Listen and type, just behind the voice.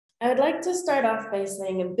I would like to start off by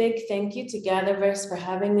saying a big thank you to GatherVerse for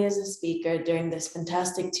having me as a speaker during this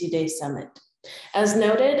fantastic two-day summit. As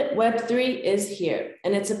noted, Web3 is here,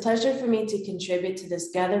 and it's a pleasure for me to contribute to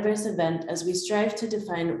this GatherVerse event as we strive to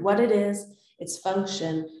define what it is, its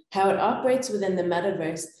function, how it operates within the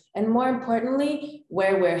metaverse, and more importantly,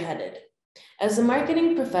 where we're headed. As a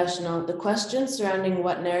marketing professional, the questions surrounding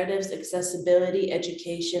what narratives accessibility,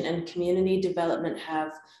 education, and community development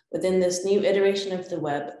have within this new iteration of the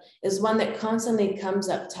web is one that constantly comes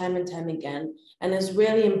up time and time again and is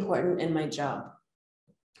really important in my job.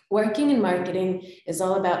 Working in marketing is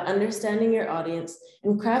all about understanding your audience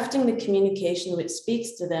and crafting the communication which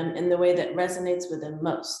speaks to them in the way that resonates with them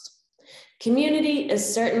most. Community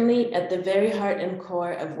is certainly at the very heart and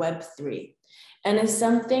core of Web3. And is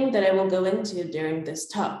something that I will go into during this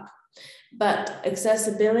talk. But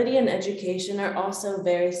accessibility and education are also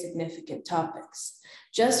very significant topics.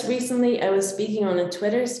 Just recently, I was speaking on a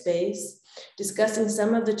Twitter space discussing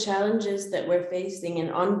some of the challenges that we're facing in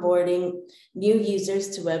onboarding new users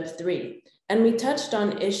to Web3. And we touched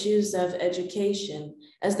on issues of education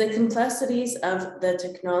as the complexities of the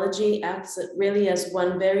technology acts really as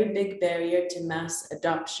one very big barrier to mass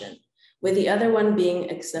adoption, with the other one being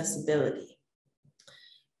accessibility.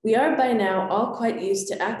 We are by now all quite used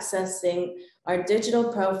to accessing our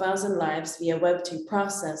digital profiles and lives via Web2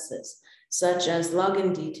 processes, such as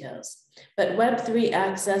login details. But Web3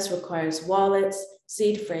 access requires wallets,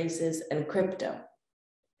 seed phrases, and crypto.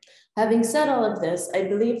 Having said all of this, I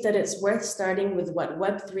believe that it's worth starting with what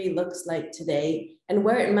Web3 looks like today and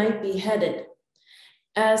where it might be headed,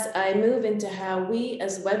 as I move into how we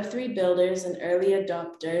as Web3 builders and early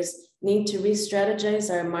adopters need to re-strategize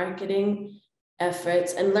our marketing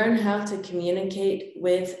efforts and learn how to communicate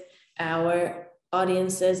with our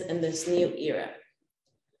audiences in this new era.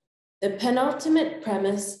 The penultimate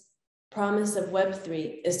promise of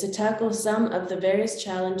Web3 is to tackle some of the various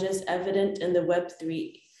challenges evident in the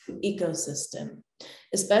Web3 ecosystem,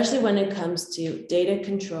 especially when it comes to data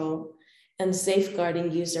control and safeguarding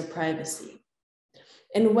user privacy.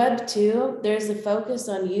 In Web 2, there's a focus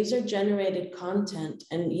on user-generated content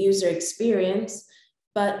and user experience,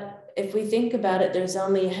 but if we think about it, there's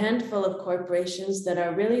only a handful of corporations that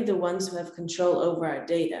are really the ones who have control over our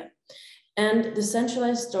data. And the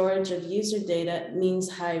centralized storage of user data means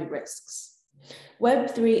high risks.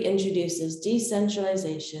 Web3 introduces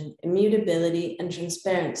decentralization, immutability, and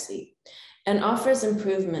transparency, and offers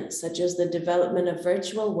improvements such as the development of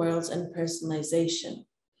virtual worlds and personalization.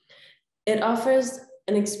 It offers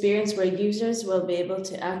an experience where users will be able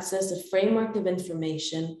to access a framework of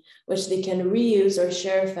information which they can reuse or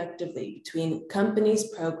share effectively between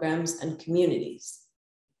companies, programs, and communities.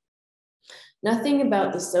 Nothing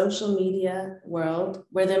about the social media world,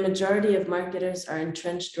 where the majority of marketers are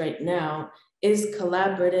entrenched right now, is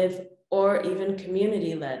collaborative or even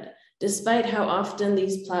community-led, despite how often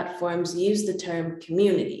these platforms use the term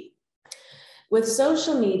community. With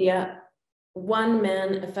social media, one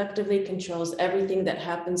man effectively controls everything that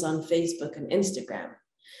happens on Facebook and Instagram,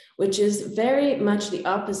 which is very much the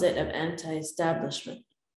opposite of anti-establishment.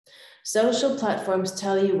 Social platforms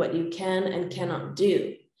tell you what you can and cannot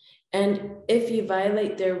do. And if you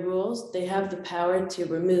violate their rules, they have the power to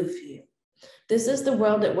remove you. This is the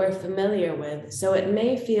world that we're familiar with, so it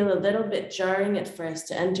may feel a little bit jarring at first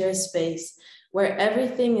to enter a space where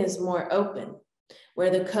everything is more open, where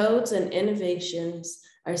the codes and innovations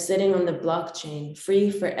are sitting on the blockchain, free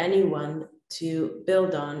for anyone to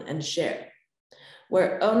build on and share,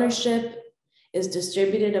 where ownership is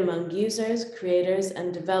distributed among users, creators,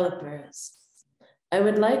 and developers. I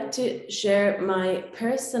would like to share my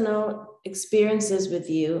personal experiences with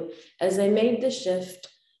you as I made the shift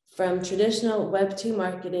from traditional Web2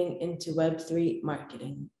 marketing into Web3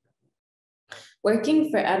 marketing.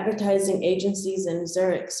 Working for advertising agencies in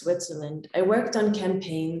Zurich, Switzerland, I worked on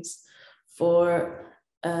campaigns for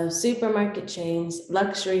supermarket chains,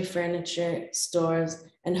 luxury furniture stores,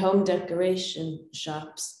 and home decoration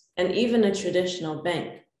shops, and even a traditional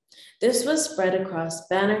bank. This was spread across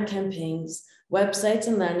banner campaigns, websites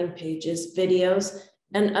and landing pages, videos,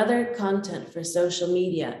 and other content for social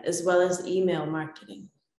media, as well as email marketing.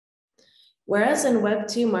 Whereas in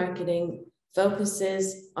Web2 marketing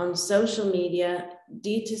focuses on social media,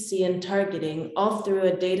 D2C, and targeting, all through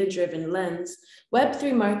a data-driven lens,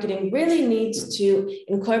 Web3 marketing really needs to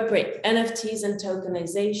incorporate NFTs and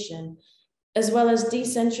tokenization, as well as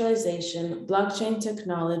decentralization, blockchain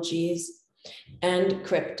technologies, and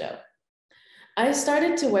crypto. I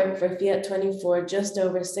started to work for Fiat24 just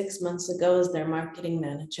over 6 months ago as their marketing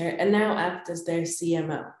manager and now act as their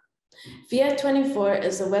CMO. Fiat24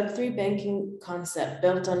 is a Web3 banking concept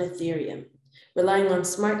built on Ethereum. relying on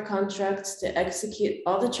smart contracts to execute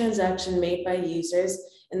all the transactions made by users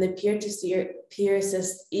in the peer-to-peer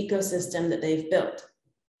ecosystem that they've built.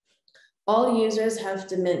 All users have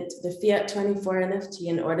to mint the Fiat24 NFT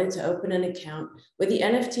in order to open an account, with the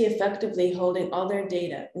NFT effectively holding all their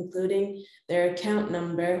data, including their account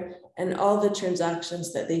number and all the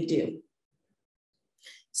transactions that they do.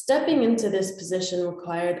 Stepping into this position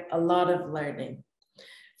required a lot of learning.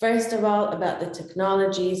 First of all, about the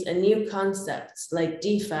technologies and new concepts like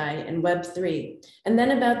DeFi and Web3, and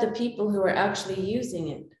then about the people who are actually using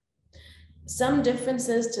it. Some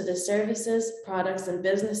differences to the services, products, and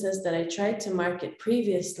businesses that I tried to market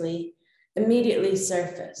previously immediately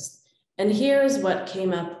surfaced. And here is what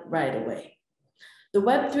came up right away. The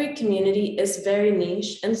Web3 community is very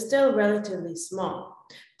niche and still relatively small,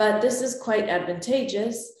 but this is quite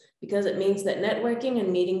advantageous because it means that networking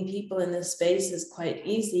and meeting people in this space is quite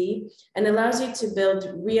easy and allows you to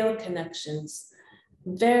build real connections.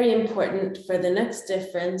 Very important for the next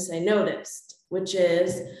difference I noticed, which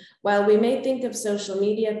is, while we may think of social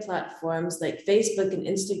media platforms like Facebook and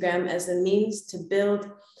Instagram as a means to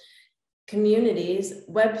build communities,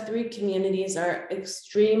 Web3 communities are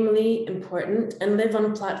extremely important and live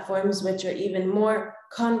on platforms which are even more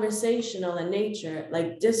conversational in nature,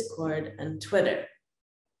 like Discord and Twitter.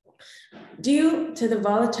 Due to the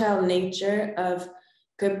volatile nature of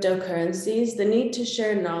cryptocurrencies, the need to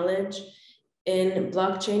share knowledge in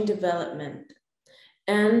blockchain development,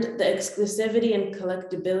 and the exclusivity and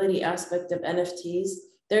collectability aspect of NFTs,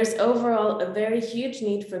 there's overall a very huge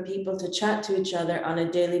need for people to chat to each other on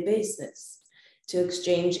a daily basis, to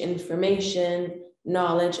exchange information,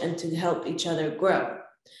 knowledge, and to help each other grow.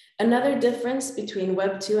 Another difference between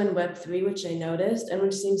Web 2 and Web 3, which I noticed and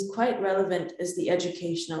which seems quite relevant, is the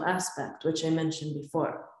educational aspect, which I mentioned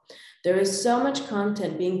before. There is so much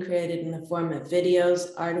content being created in the form of videos,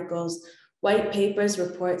 articles, white papers,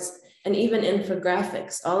 reports, and even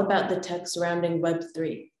infographics, all about the tech surrounding Web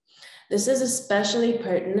 3. This is especially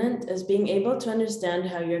pertinent as being able to understand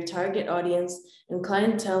how your target audience and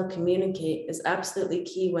clientele communicate is absolutely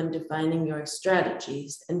key when defining your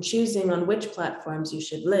strategies and choosing on which platforms you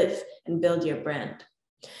should live and build your brand.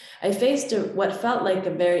 I faced what felt like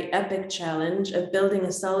a very epic challenge of building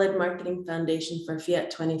a solid marketing foundation for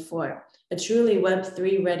Fiat24, a truly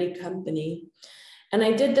Web3 ready company. And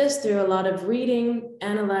I did this through a lot of reading,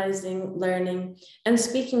 analyzing, learning, and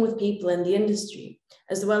speaking with people in the industry,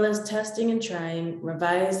 as well as testing and trying,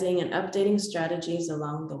 revising, and updating strategies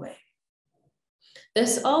along the way.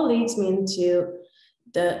 This all leads me into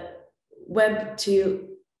the Web 2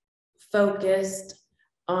 focused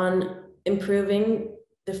on improving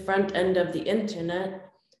the front end of the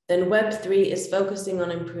internet, then Web 3 is focusing on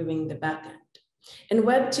improving the back end. In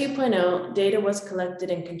Web 2.0, data was collected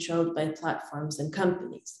and controlled by platforms and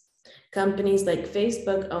companies. Companies like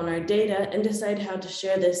Facebook own our data and decide how to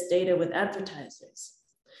share this data with advertisers.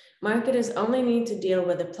 Marketers only need to deal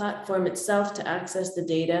with the platform itself to access the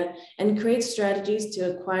data and create strategies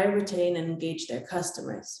to acquire, retain, and engage their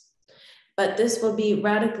customers. But this will be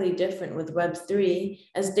radically different with Web 3,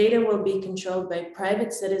 as data will be controlled by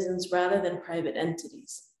private citizens rather than private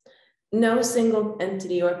entities. No single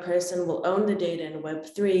entity or person will own the data in Web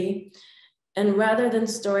 3, and rather than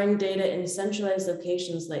storing data in centralized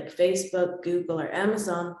locations like Facebook, Google, or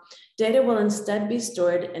Amazon, data will instead be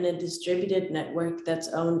stored in a distributed network that's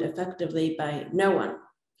owned effectively by no one.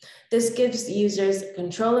 This gives users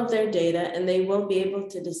control of their data, and they will be able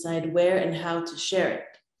to decide where and how to share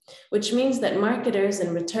it, which means that marketers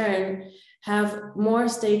in return have more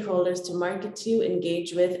stakeholders to market to,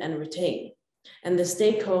 engage with, and retain. And the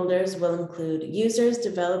stakeholders will include users,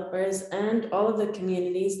 developers, and all of the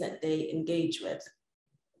communities that they engage with.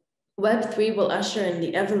 Web 3 will usher in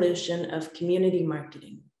the evolution of community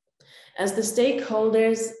marketing. As the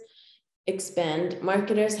stakeholders expand,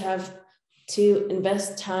 marketers have to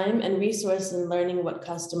invest time and resources in learning what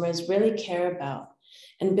customers really care about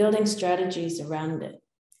and building strategies around it.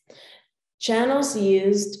 Channels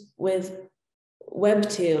used with Web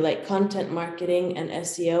 2, like content marketing and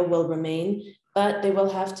SEO, will remain, but they will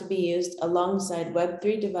have to be used alongside Web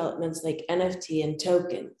 3 developments like NFT and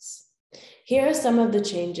tokens. Here are some of the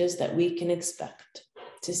changes that we can expect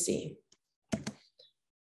to see.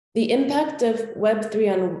 The impact of Web 3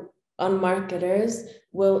 on marketers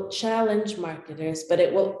will challenge marketers, but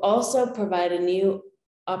it will also provide a new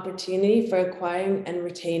opportunity for acquiring and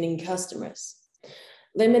retaining customers.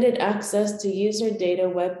 Limited access to user data.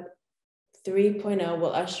 Web 3.0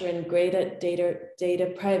 will usher in greater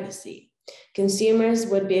data privacy. Consumers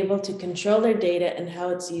would be able to control their data and how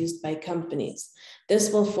it's used by companies.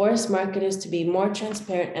 This will force marketers to be more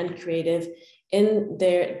transparent and creative in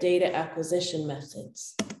their data acquisition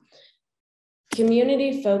methods.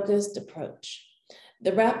 Community-focused approach.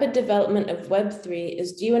 The rapid development of Web3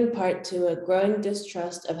 is due in part to a growing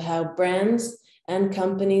distrust of how brands and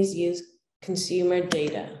companies use consumer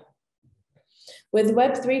data. With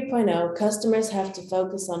Web 3.0, customers have to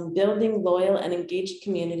focus on building loyal and engaged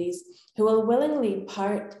communities who will willingly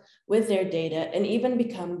part with their data and even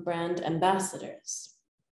become brand ambassadors.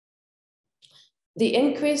 The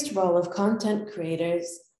increased role of content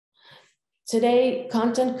creators. Today,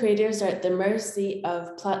 content creators are at the mercy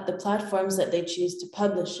of the platforms that they choose to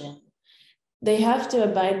publish in. They have to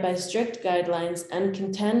abide by strict guidelines and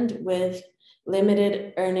contend with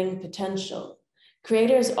limited earning potential.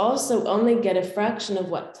 Creators also only get a fraction of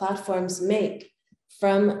what platforms make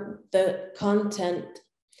from the content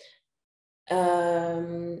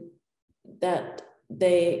that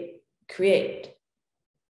they create.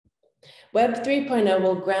 Web 3.0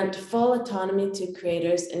 will grant full autonomy to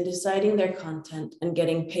creators in deciding their content and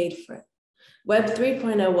getting paid for it. Web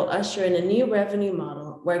 3.0 will usher in a new revenue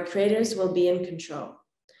model where creators will be in control.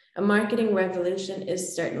 A marketing revolution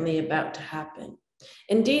is certainly about to happen.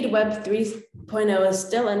 Indeed, Web 3.0 is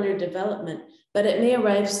still under development, but it may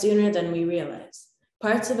arrive sooner than we realize.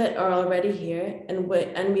 Parts of it are already here, and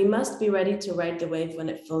we must be ready to ride the wave when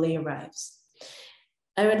it fully arrives.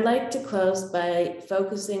 I would like to close by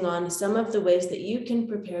focusing on some of the ways that you can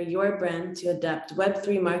prepare your brand to adapt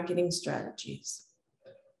Web3 marketing strategies.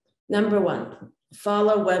 Number 1,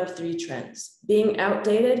 follow Web3 trends. Being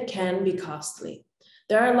outdated can be costly.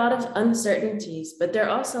 There are a lot of uncertainties, but there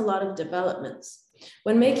are also a lot of developments.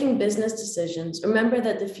 When making business decisions, remember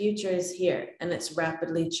that the future is here and it's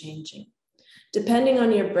rapidly changing. Depending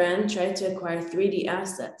on your brand, try to acquire 3D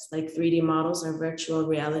assets like 3D models or virtual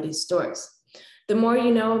reality stores. The more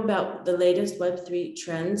you know about the latest Web3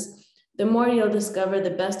 trends, the more you'll discover the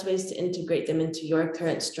best ways to integrate them into your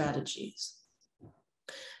current strategies.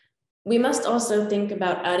 We must also think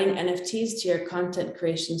about adding NFTs to your content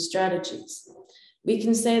creation strategies. We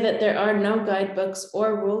can say that there are no guidebooks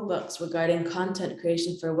or rule books regarding content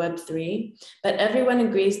creation for Web3, but everyone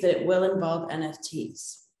agrees that it will involve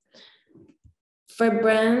NFTs. For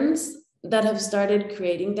brands that have started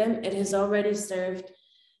creating them, it has already served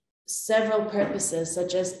several purposes,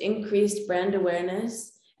 such as increased brand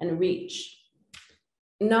awareness and reach,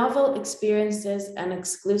 novel experiences and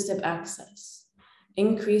exclusive access,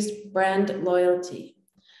 increased brand loyalty.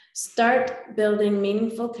 Start building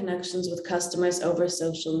meaningful connections with customers over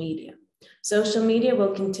social media. Social media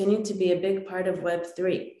will continue to be a big part of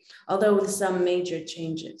Web3, although with some major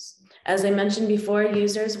changes. As I mentioned before,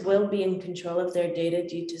 users will be in control of their data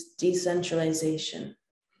due to decentralization.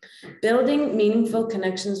 Building meaningful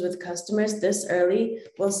connections with customers this early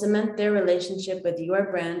will cement their relationship with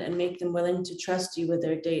your brand and make them willing to trust you with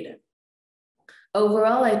their data.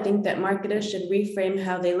 Overall, I think that marketers should reframe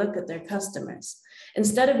how they look at their customers.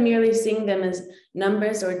 Instead of merely seeing them as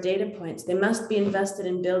numbers or data points, they must be invested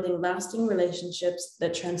in building lasting relationships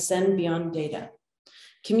that transcend beyond data.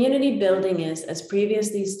 Community building is, as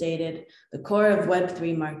previously stated, the core of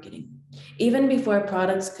Web3 marketing. Even before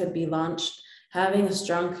products could be launched, having a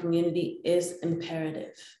strong community is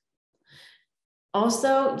imperative.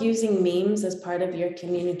 Also, using memes as part of your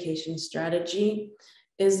communication strategy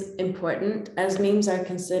is important, as memes are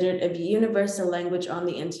considered a universal language on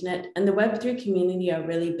the internet, and the Web3 community are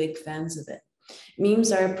really big fans of it.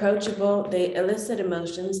 Memes are approachable, they elicit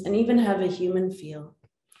emotions, and even have a human feel.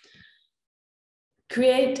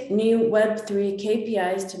 Create new Web3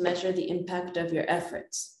 KPIs to measure the impact of your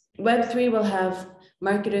efforts. Web3 will have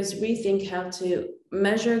marketers rethink how to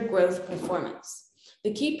measure growth performance.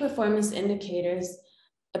 The key performance indicators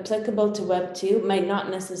applicable to Web 2 might not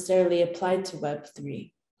necessarily apply to Web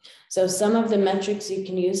 3. So some of the metrics you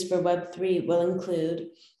can use for Web 3 will include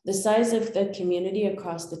the size of the community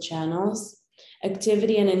across the channels,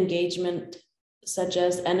 activity and engagement, such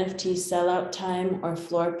as NFT sellout time or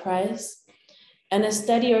floor price, and a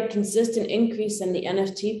steady or consistent increase in the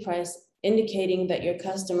NFT price, indicating that your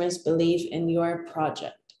customers believe in your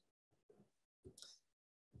project.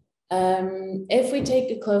 If we take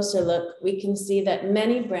a closer look, we can see that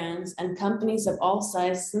many brands and companies of all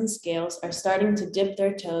sizes and scales are starting to dip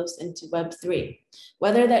their toes into Web3,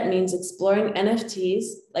 whether that means exploring NFTs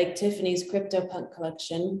like Tiffany's CryptoPunk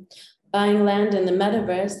collection, buying land in the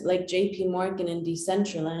metaverse like JP Morgan and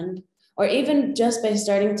Decentraland, or even just by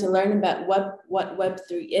starting to learn about what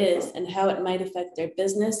Web3 is and how it might affect their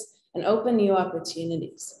business and open new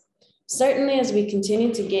opportunities. Certainly, as we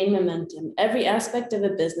continue to gain momentum, every aspect of a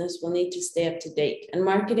business will need to stay up to date, and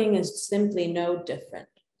marketing is simply no different.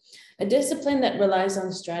 A discipline that relies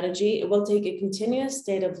on strategy, it will take a continuous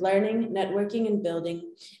state of learning, networking, and building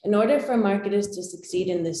in order for marketers to succeed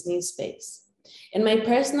in this new space. In my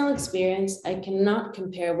personal experience, I cannot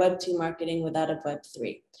compare Web2 marketing with that of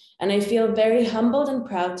Web3. And I feel very humbled and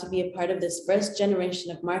proud to be a part of this first generation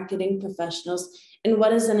of marketing professionals in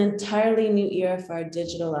what is an entirely new era for our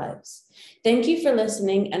digital lives. Thank you for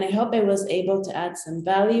listening, and I hope I was able to add some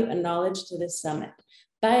value and knowledge to this summit.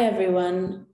 Bye, everyone.